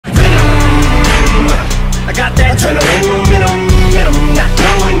got that adrenaline momentum, not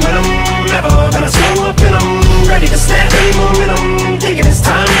knowing when I'm ever gonna slow up in 'em. Ready to snap any momentum, thinking it's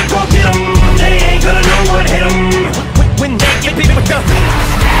time to go get 'em. They ain't gonna know what hit 'em when they get beat with the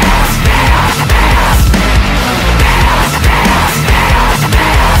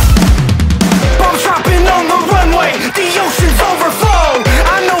bombs dropping on the runway, the ocean's overflow.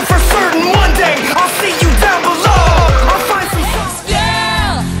 I know for certain one day I'll see you down below. I'll find some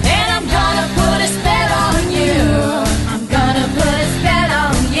girl, and I'm gonna put a spell on you. I'm gonna put a spell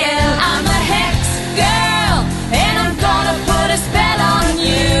on you. I'm a hex girl, and I'm gonna put a spell on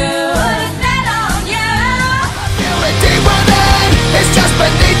you. Put a spell on you. Feel it deeper than it's just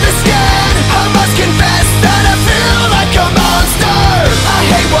beneath the skin. I must confess that I feel like a monster. I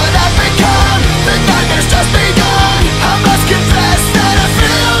hate what I've become. The nightmare's just begun. I must confess that I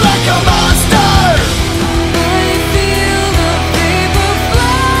feel like a monster. I feel the paper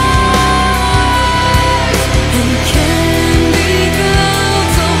flies and candy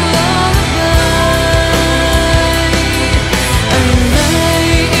clouds of lullaby. I lay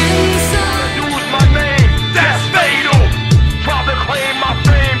inside. Use my name, that's fatal. Try to claim my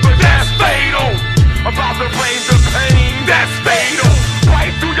fame, but that's fatal. About to rain the pain, that's fatal.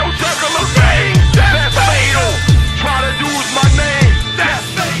 Right through your jugular vein, that's fatal. Try to use my name, that's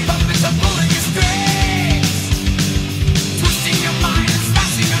fatal. There's a bullet in your strings, twisting your mind and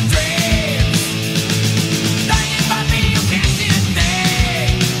smashing your dreams. Lying by me, you can't see a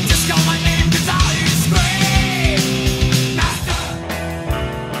thing. Just call my name 'cause I'll hear you scream. Master.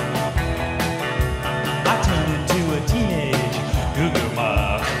 I turned into a teenage Guguma.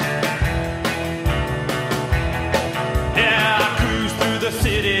 Yeah, I cruise through the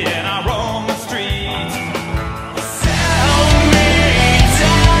city and I roam the streets. Sell me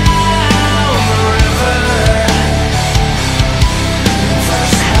down the river.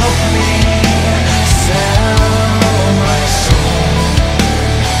 Just help me sell my soul.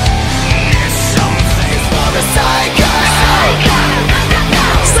 It's something for a psycho.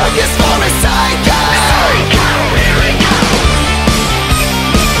 So it's for a psycho. Here we go.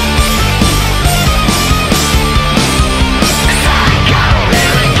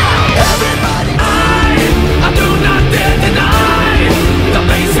 Everybody, I do not dare deny the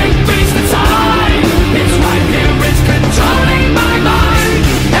basic beast inside. It's right here, it's controlling my mind.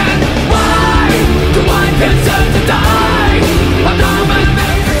 And why do I deserve to die? I'm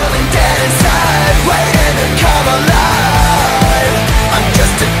dominant, feeling dead inside, waiting to come alive. I'm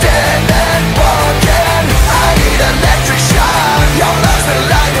just a dead man walking. I need electric shock. Your love's been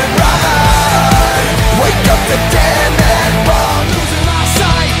light and right. Wake up the dead man walk. Losing my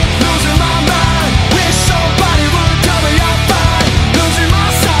sight, losing my mind. Wish somebody would tell me I'm fine. Losing my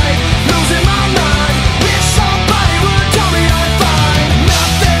sight, losing my mind. Wish somebody would tell me I'm fine.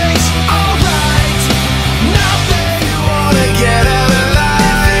 Nothing's alright. Nothing. You wanna get out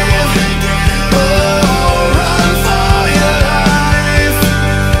alive? Oh, run for your life.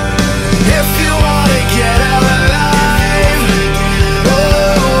 If you wanna get out alive, oh,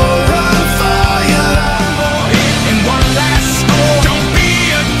 run for your life. And one last score. Don't be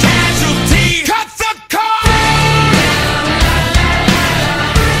a casualty. Cut the cord.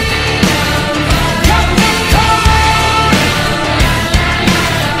 Cut the cord.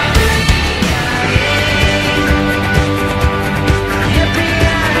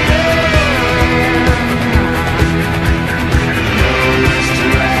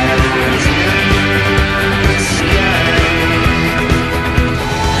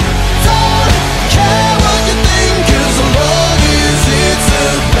 Don't care what you think, 'cause as long as it's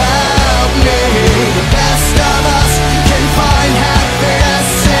about me, the best of us can find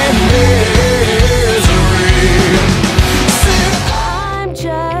happiness in misery. I'm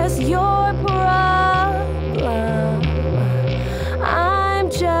just your problem. I'm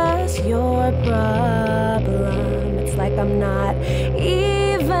just your problem. It's like I'm not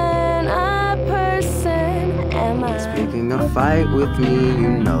even a person, am I? Picking a fight with me,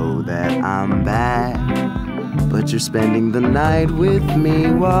 you know that I'm bad. But you're spending the night with me.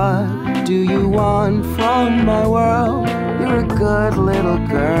 What do you want from my world? You're a good little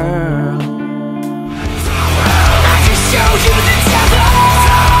girl. I can show you the devil.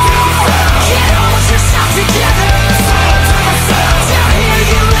 Get all of yourself together. Down here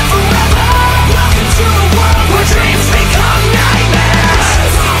you live forever. Welcome to a world where dreams become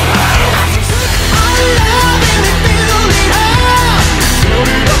nightmares. I love and I build it up. Build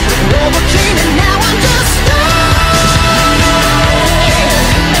it up with Overking, and now I'm just stuck.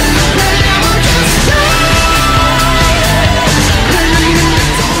 Now I'm just stuck.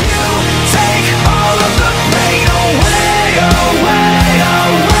 Take all of the pain away.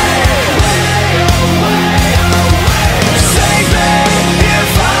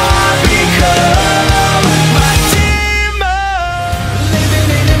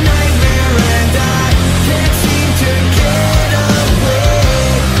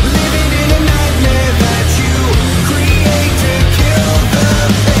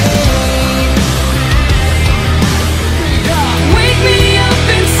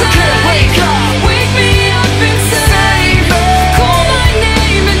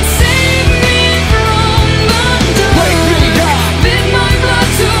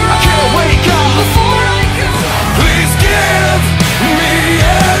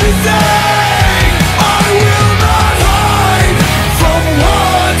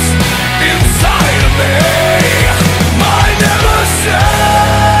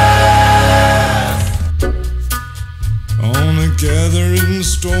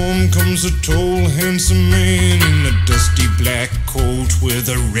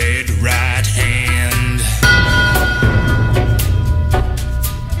 red right hand.